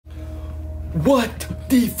What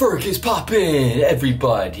the frick is poppin',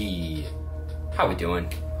 everybody? How we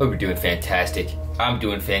doing? Hope we're doing fantastic. I'm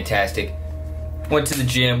doing fantastic. Went to the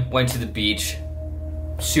gym, went to the beach.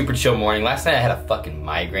 Super chill morning. Last night I had a fucking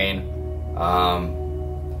migraine.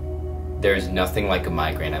 There's nothing like a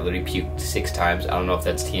migraine. I literally puked 6 times. I don't know if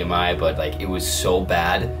that's TMI, but like it was so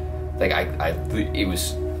bad. Like it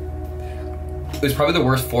was probably the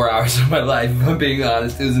worst 4 hours of my life, if I'm being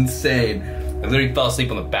honest. It was insane. I literally fell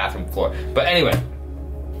asleep on the bathroom floor. But anyway,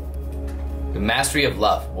 The Mastery of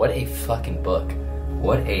Love. What a fucking book.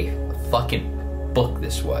 What a fucking book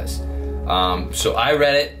this was. So I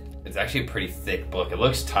read it. It's actually a pretty thick book. It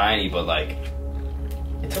looks tiny, but like,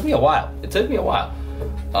 it took me a while.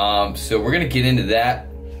 So we're gonna get into that.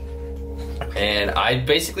 And I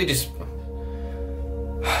basically just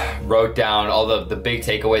wrote down all the big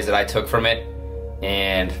takeaways that I took from it.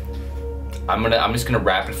 And I'm just gonna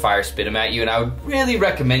rapid fire spit them at you, and I would really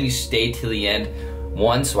recommend you stay till the end.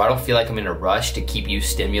 One, so I don't feel like I'm in a rush to keep you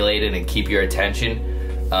stimulated and keep your attention.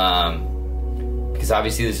 Because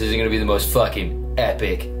obviously this isn't gonna be the most fucking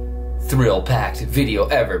epic, thrill-packed video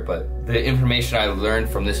ever, but the information I learned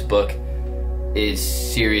from this book is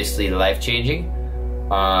seriously life-changing.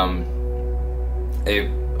 It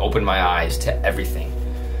opened my eyes to everything.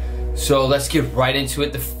 So let's get right into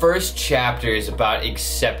it. The first chapter is about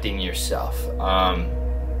accepting yourself.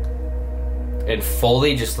 And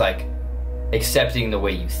fully just like accepting the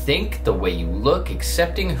way you think, the way you look,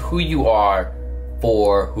 accepting who you are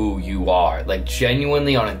for who you are. Like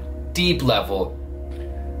genuinely on a deep level,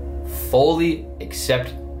 fully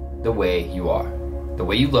accept the way you are. The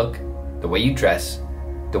way you look, the way you dress,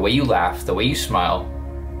 the way you laugh, the way you smile,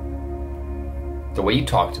 the way you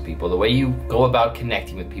talk to people, the way you go about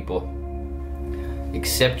connecting with people.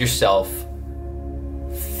 Accept yourself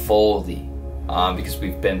fully, because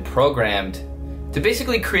we've been programmed to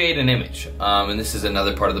basically create an image. And this is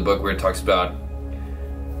another part of the book where it talks about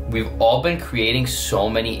we've all been creating so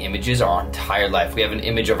many images our entire life. We have an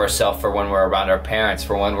image of ourselves for when we're around our parents,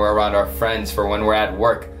 for when we're around our friends, for when we're at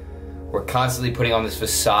work. We're constantly putting on this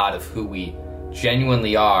facade of who we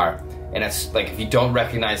genuinely are. And it's like, if you don't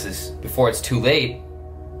recognize this before it's too late,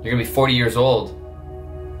 you're gonna be 40 years old,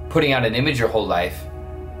 putting out an image your whole life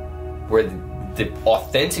where the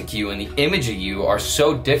authentic you and the image of you are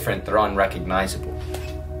so different, they're unrecognizable.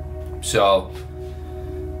 So,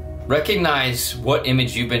 recognize what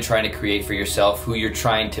image you've been trying to create for yourself, who you're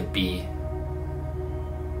trying to be,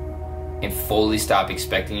 and fully stop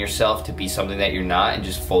expecting yourself to be something that you're not, and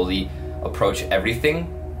just fully approach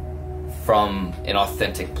everything from an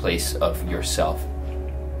authentic place of yourself.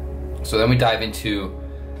 So then we dive into,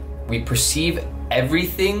 we perceive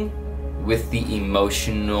everything with the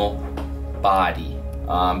emotional body.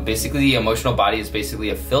 Basically, the emotional body is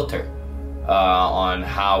basically a filter on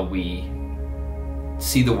how we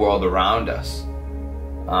see the world around us.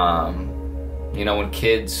 You know, when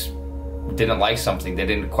kids didn't like something, they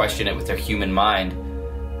didn't question it with their human mind.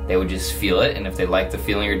 They would just feel it, and if they liked the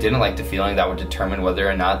feeling or didn't like the feeling, that would determine whether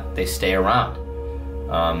or not they stay around.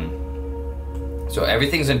 So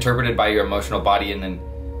everything's interpreted by your emotional body, and then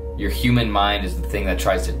your human mind is the thing that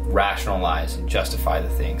tries to rationalize and justify the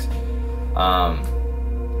things.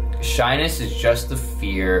 Shyness is just the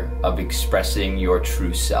fear of expressing your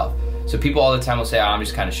true self. So people all the time will say, oh, I'm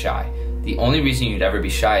just kind of shy. The only reason you'd ever be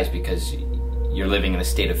shy is because you're living in a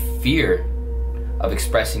state of fear of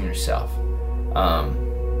expressing yourself.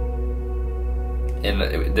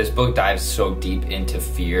 And this book dives so deep into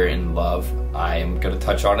fear and love. I am going to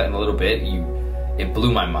touch on it in a little bit. It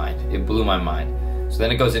blew my mind. It blew my mind. So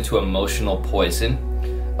then it goes into emotional poison.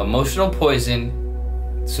 Emotional poison,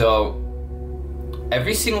 so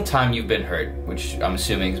every single time you've been hurt, which I'm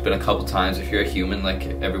assuming has been a couple times if you're a human like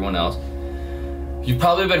everyone else, you've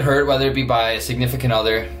probably been hurt, whether it be by a significant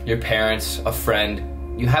other, your parents, a friend.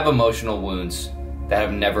 You have emotional wounds that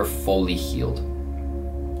have never fully healed.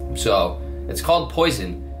 So it's called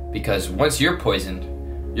poison because once you're poisoned,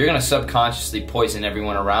 you're gonna subconsciously poison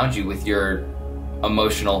everyone around you with your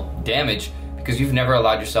emotional damage because you've never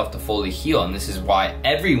allowed yourself to fully heal. And this is why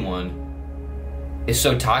everyone is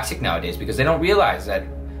so toxic nowadays, because they don't realize that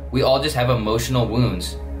we all just have emotional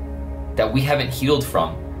wounds that we haven't healed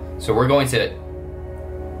from. So we're going to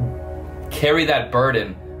carry that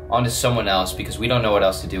burden onto someone else because we don't know what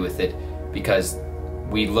else to do with it, because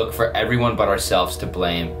we look for everyone but ourselves to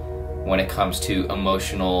blame when it comes to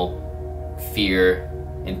emotional fear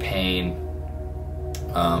and pain.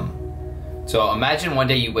 So imagine one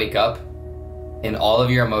day you wake up and all of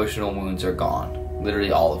your emotional wounds are gone.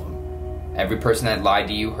 Literally all of them. Every person that lied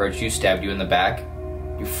to you, hurt you, stabbed you in the back,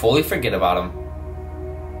 you fully forget about them,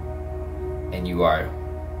 and you are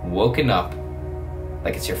woken up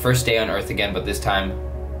like it's your first day on earth again, but this time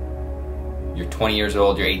you're 20 years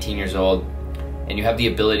old, you're 18 years old, and you have the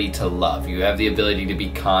ability to love. You have the ability to be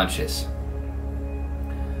conscious.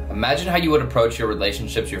 Imagine how you would approach your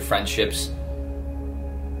relationships, your friendships,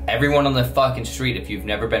 everyone on the fucking street. If you've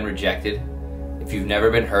never been rejected, if you've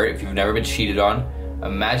never been hurt, if you've never been cheated on,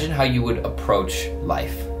 imagine how you would approach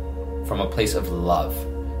life from a place of love.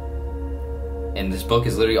 And this book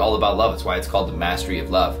is literally all about love. That's why it's called The Mastery of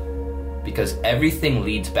Love, because everything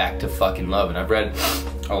leads back to fucking love. And I've read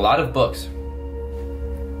a lot of books,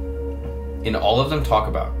 and all of them talk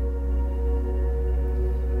about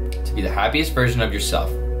to be the happiest version of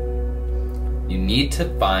yourself, you need to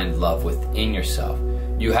find love within yourself.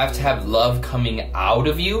 You have to have love coming out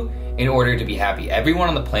of you in order to be happy. Everyone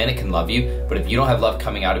on the planet can love you, but if you don't have love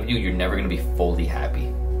coming out of you, you're never going to be fully happy.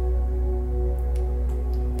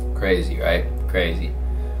 Crazy, right? Crazy.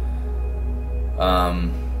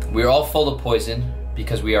 We're all full of poison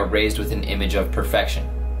because we are raised with an image of perfection,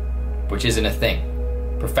 which isn't a thing.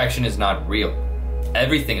 Perfection is not real.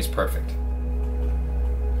 Everything is perfect.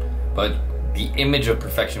 But the image of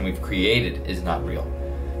perfection we've created is not real,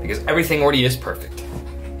 because everything already is perfect.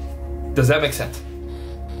 Does that make sense?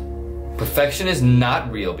 Perfection is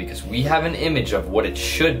not real because we have an image of what it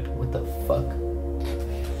should. What the fuck?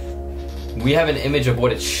 We have an image of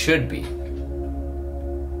what it should be,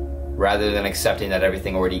 rather than accepting that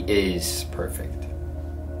everything already is perfect.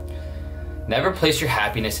 Never place your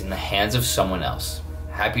happiness in the hands of someone else.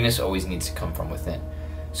 Happiness always needs to come from within.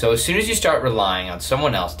 So as soon as you start relying on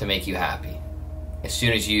someone else to make you happy, as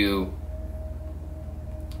soon as you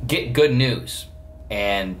get good news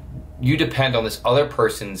and you depend on this other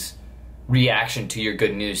person's reaction to your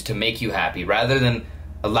good news to make you happy, rather than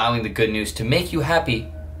allowing the good news to make you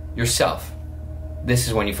happy yourself, this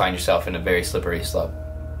is when you find yourself in a very slippery slope.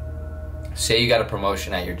 Say you got a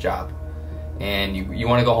promotion at your job, and you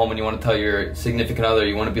want to go home and you want to tell your significant other,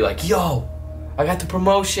 you want to be like, yo, I got the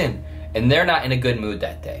promotion. And they're not in a good mood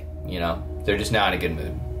that day, you know? They're just not in a good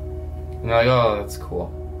mood. And you're like, oh, that's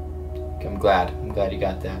cool. Okay, I'm glad you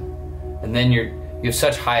got that. And then you have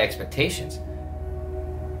such high expectations.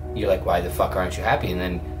 You're like, why the fuck aren't you happy? And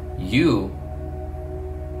then you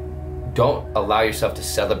don't allow yourself to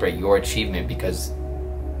celebrate your achievement because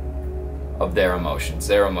of their emotions,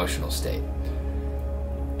 their emotional state.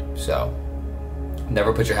 So,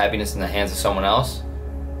 never put your happiness in the hands of someone else,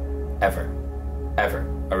 ever, ever.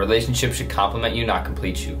 A relationship should complement you, not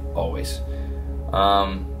complete you, always.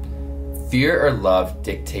 Fear or love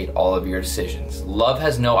dictate all of your decisions. Love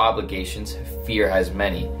has no obligations, fear has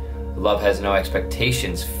many. Love has no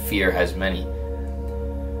expectations, fear has many.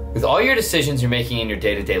 With all your decisions you're making in your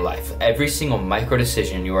day-to-day life, every single micro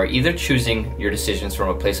decision, you are either choosing your decisions from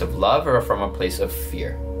a place of love or from a place of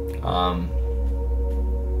fear.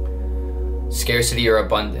 Scarcity or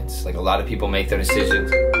abundance. Like, a lot of people make their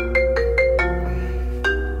decisions.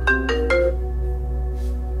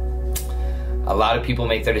 A lot of people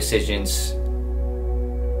make their decisions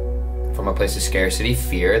from a place of scarcity,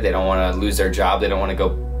 fear. They don't want to lose their job. They don't want to go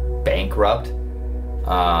bankrupt.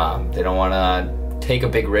 They don't want to take a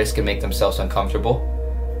big risk and make themselves uncomfortable.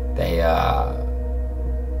 They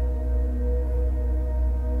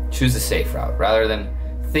choose the safe route rather than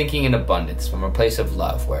thinking in abundance from a place of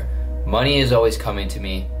love, where money is always coming to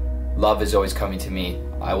me, love is always coming to me,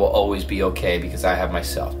 I will always be okay because I have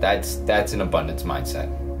myself. That's an abundance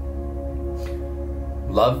mindset.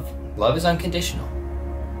 Love is unconditional.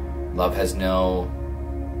 Love has no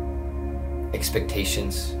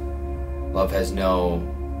expectations. Love has no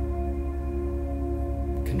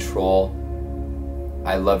control.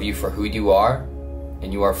 I love you for who you are,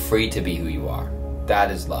 and you are free to be who you are.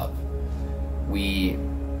 That is love.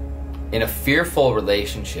 In a fearful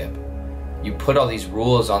relationship, you put all these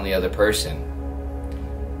rules on the other person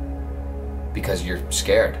because you're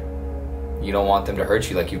scared. You don't want them to hurt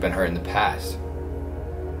you like you've been hurt in the past.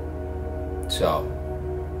 So,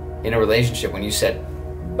 in a relationship, when you set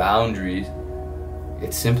boundaries,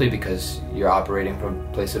 it's simply because you're operating from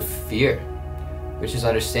a place of fear, which is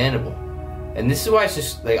understandable. And this is why it's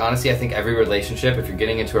just, like, honestly, I think every relationship, if you're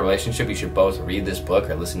getting into a relationship, you should both read this book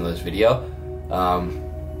or listen to this video.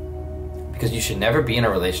 Because you should never be in a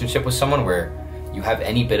relationship with someone where you have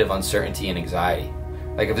any bit of uncertainty and anxiety.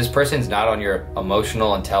 Like, if this person's not on your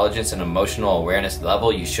emotional intelligence and emotional awareness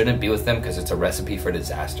level, you shouldn't be with them, because it's a recipe for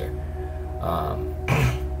disaster.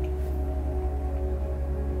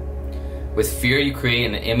 With fear, you create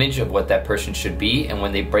an image of what that person should be, and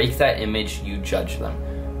when they break that image, you judge them.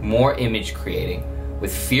 More image creating.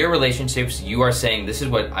 With fear relationships, you are saying, this is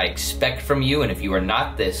what I expect from you, and if you are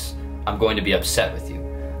not this, I'm going to be upset with you.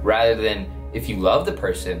 Rather than, if you love the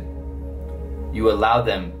person, You allow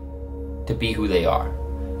them to be who they are.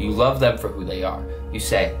 You love them for who they are. You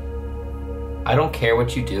say, I don't care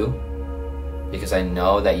what you do because I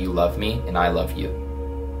know that you love me and I love you.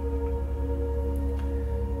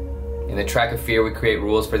 In the track of fear, we create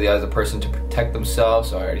rules for the other person to protect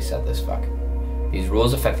themselves. Oh, I already said this, fuck. These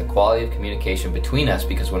rules affect the quality of communication between us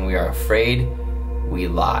because when we are afraid, we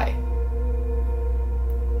lie.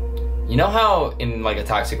 You know how in like a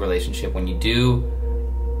toxic relationship, when you do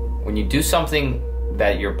something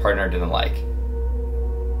that your partner doesn't like,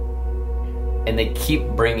 and they keep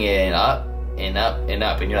bringing it up and up and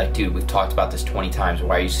up, and you're like, dude, we've talked about this 20 times.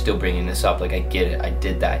 Why are you still bringing this up? Like, I get it. I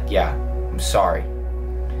did that. Yeah, I'm sorry.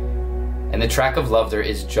 In the track of love, there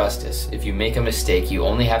is justice. If you make a mistake, you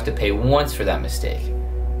only have to pay once for that mistake.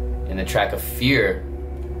 In the track of fear,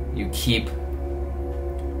 you keep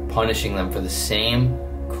punishing them for the same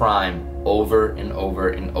crime over and over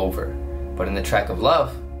and over. But in the track of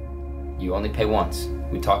love, you only pay once.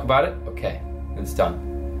 We talk about it? Okay, it's done.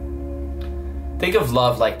 Think of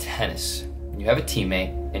love like tennis. You have a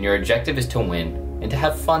teammate, and your objective is to win and to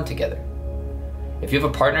have fun together. If you have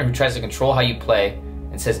a partner who tries to control how you play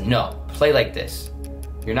and says, no, play like this,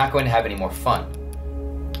 you're not going to have any more fun.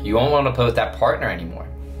 You won't want to play with that partner anymore.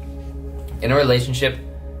 In a relationship,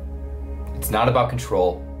 it's not about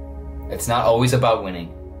control. It's not always about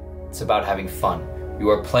winning. It's about having fun. You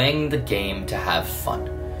are playing the game to have fun.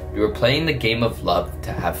 You are playing the game of love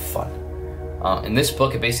to have fun. In this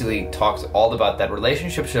book, it basically talks all about that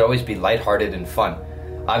relationships should always be lighthearted and fun.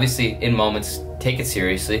 Obviously, in moments, take it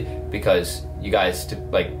seriously because you guys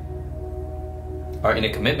are in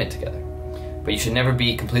a commitment together. But you should never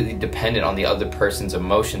be completely dependent on the other person's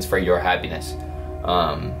emotions for your happiness.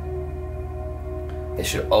 It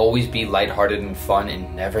should always be lighthearted and fun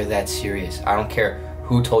and never that serious. I don't care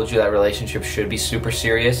who told you that relationship should be super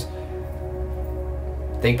serious.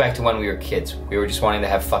 Think back to when we were kids. We were just wanting to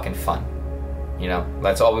have fucking fun. You know,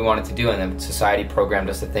 that's all we wanted to do, and then society programmed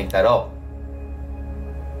us to think that, oh,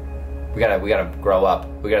 we gotta grow up.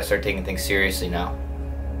 We gotta start taking things seriously now.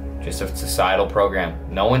 Just a societal program.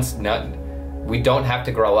 We don't have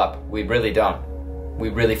to grow up. We really don't. We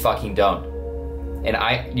really fucking don't.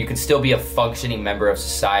 And you can still be a functioning member of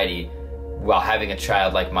society while having a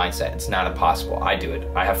childlike mindset. It's not impossible. I do it.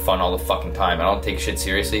 I have fun all the fucking time. I don't take shit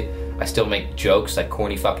seriously. I still make jokes, like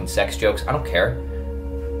corny fucking sex jokes. I don't care.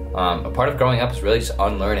 A part of growing up is really just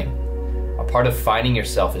unlearning. A part of finding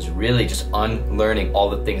yourself is really just unlearning all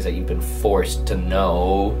the things that you've been forced to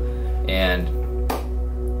know and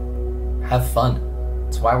have fun.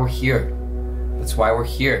 That's why we're here. That's why we're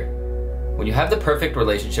here. When you have the perfect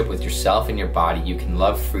relationship with yourself and your body, you can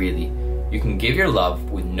love freely. You can give your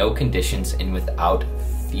love with no conditions and without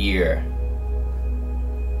fear.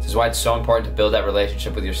 This is why it's so important to build that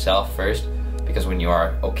relationship with yourself first, because when you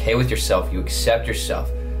are okay with yourself, you accept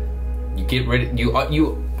yourself. You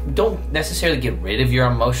don't necessarily get rid of your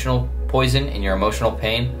emotional poison and your emotional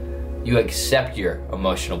pain. You accept your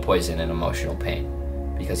emotional poison and emotional pain.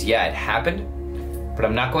 Because yeah, it happened, but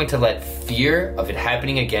I'm not going to let fear of it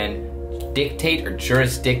happening again dictate or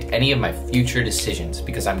jurisdict any of my future decisions,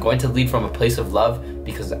 because I'm going to lead from a place of love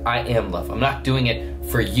because I am love. I'm not doing it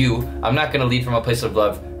for you. I'm not going to lead from a place of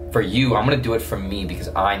love for you. I'm going to do it for me because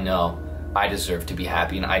I know I deserve to be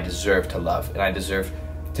happy and I deserve to love and I deserve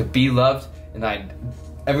to be loved, and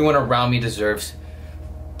everyone around me deserves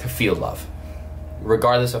to feel love,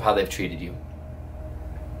 regardless of how they've treated you.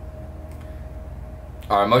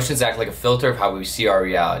 Our emotions act like a filter of how we see our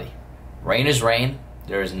reality. Rain is rain.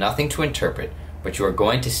 There is nothing to interpret, but you are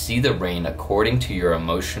going to see the rain according to your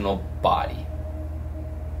emotional body.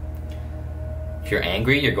 If you're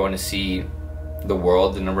angry, you're going to see the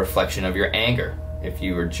world in a reflection of your anger. If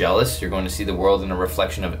you are jealous, you're going to see the world in a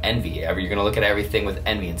reflection of envy. You're going to look at everything with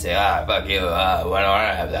envy and say, fuck you, why don't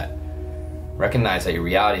I have that? Recognize that your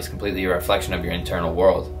reality is completely a reflection of your internal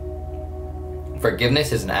world.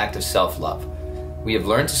 Forgiveness is an act of self-love. We have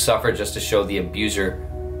learned to suffer just to show the abuser,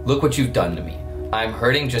 look what you've done to me. I'm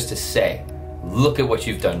hurting just to say, look at what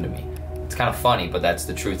you've done to me. It's kind of funny, but that's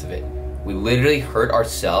the truth of it. We literally hurt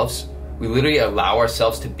ourselves. We literally allow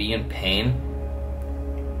ourselves to be in pain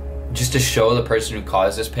just to show the person who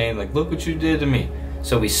caused us pain, like, look what you did to me.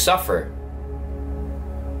 So we suffer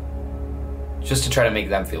just to try to make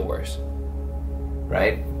them feel worse,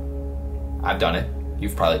 right? I've done it.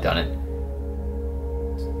 You've probably done it.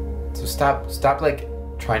 So stop like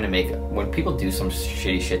trying to make, when people do some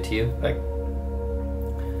shitty shit to you, like,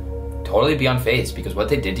 totally be unfazed, because what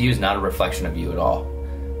they did to you is not a reflection of you at all.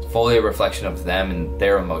 It's fully a reflection of them and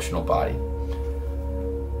their emotional body.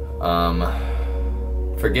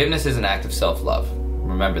 Forgiveness is an act of self-love.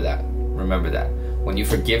 Remember that. Remember that. When you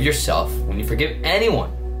forgive yourself, when you forgive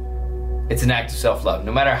anyone, it's an act of self-love.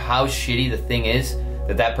 No matter how shitty the thing is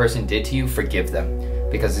that that person did to you, forgive them.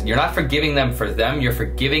 Because you're not forgiving them for them, you're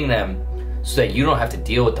forgiving them so that you don't have to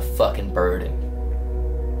deal with the fucking burden.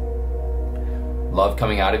 Love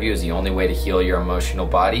coming out of you is the only way to heal your emotional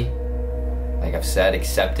body. Like I've said,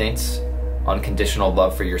 acceptance, unconditional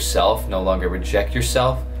love for yourself, no longer reject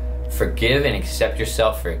yourself. Forgive and accept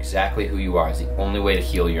yourself for exactly who you are is the only way to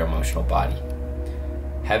heal your emotional body.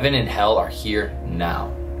 Heaven and hell are here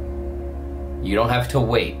now. You don't have to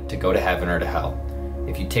wait to go to heaven or to hell.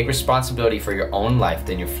 If you take responsibility for your own life,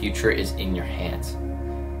 then your future is in your hands.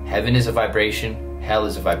 Heaven is a vibration, hell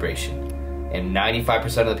is a vibration. And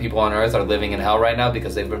 95% of the people on earth are living in hell right now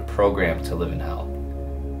because they've been programmed to live in hell.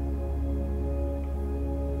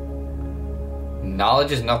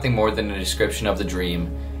 Knowledge is nothing more than a description of the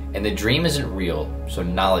dream, and the dream isn't real, so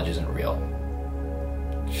knowledge isn't real.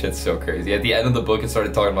 Shit's so crazy. At the end of the book, it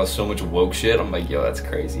started talking about so much woke shit. I'm like, yo, that's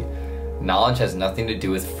crazy. Knowledge has nothing to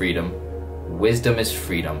do with freedom. Wisdom is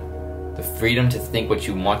freedom. The freedom to think what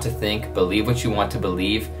you want to think, believe what you want to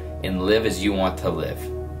believe, and live as you want to live.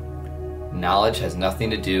 Knowledge has nothing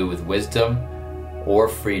to do with wisdom or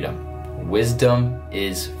freedom. Wisdom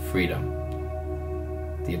is freedom.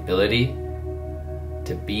 The ability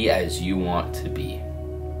to be as you want to be.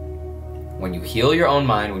 When you heal your own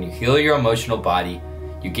mind, when you heal your emotional body,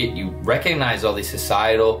 you recognize all these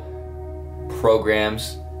societal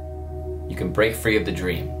programs. You can break free of the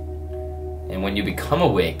dream. And when you become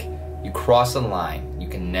awake, you cross a line you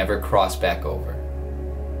can never cross back over.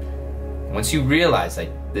 Once you realize that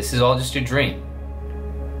this is all just a dream,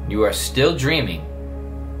 you are still dreaming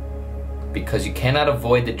because you cannot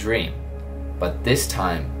avoid the dream. But this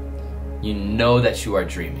time, you know that you are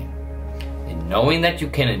dreaming. And knowing that you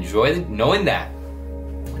can enjoy knowing that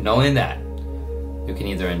you can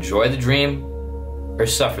either enjoy the dream or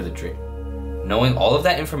suffer the dream. Knowing all of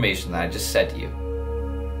that information that I just said to you,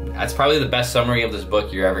 that's probably the best summary of this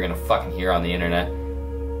book you're ever gonna fucking hear on the internet.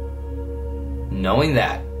 Knowing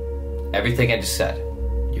that, everything I just said,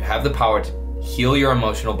 you have the power to heal your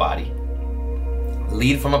emotional body,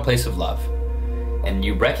 lead from a place of love, and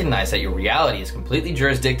you recognize that your reality is completely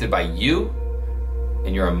jurisdicted by you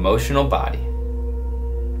and your emotional body.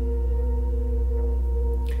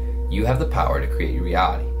 You have the power to create your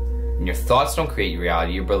reality. And your thoughts don't create your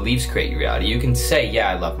reality, your beliefs create your reality. You can say, yeah,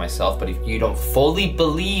 I love myself, but if you don't fully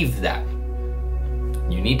believe that,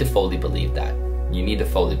 you need to fully believe that. You need to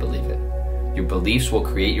fully believe it. Your beliefs will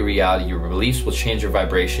create your reality, your beliefs will change your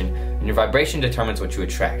vibration, and your vibration determines what you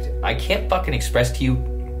attract. I can't fucking express to you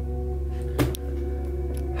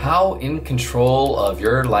how in control of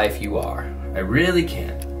your life you are. I really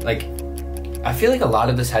can't. Like, I feel like a lot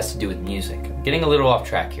of this has to do with music. I'm getting a little off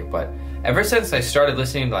track here, but ever since I started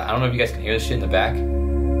listening to, I don't know if you guys can hear this shit in the back.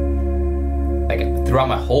 Like, throughout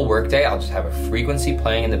my whole workday, I'll just have a frequency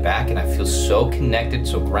playing in the back, and I feel so connected,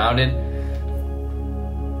 so grounded.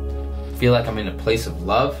 I feel like I'm in a place of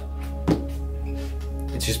love.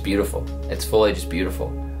 It's just beautiful. It's fully just beautiful.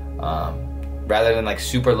 Rather than like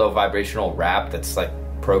super low vibrational rap that's like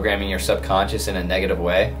programming your subconscious in a negative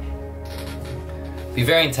way. Be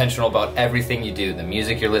very intentional about everything you do, the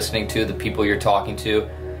music you're listening to, the people you're talking to,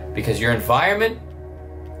 because your environment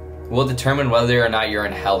will determine whether or not you're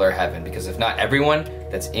in hell or heaven. Because if not everyone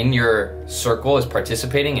that's in your circle is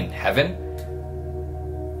participating in heaven,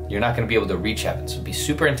 you're not going to be able to reach heaven. So be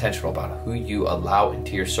super intentional about who you allow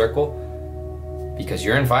into your circle, because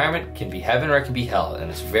your environment can be heaven or it can be hell,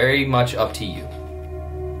 and it's very much up to you.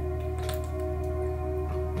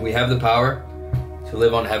 We have the power to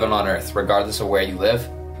live on heaven on earth, regardless of where you live.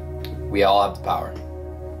 We all have the power.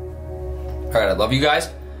 All right, I love you guys.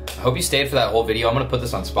 I hope you stayed for that whole video. I'm gonna put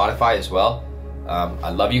this on Spotify as well. I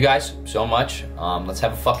love you guys so much. Let's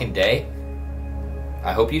have a fucking day.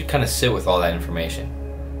 I hope you kind of sit with all that information,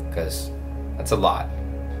 because that's a lot.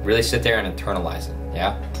 Really sit there and internalize it,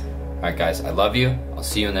 yeah? All right, guys, I love you. I'll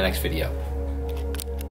see you in the next video.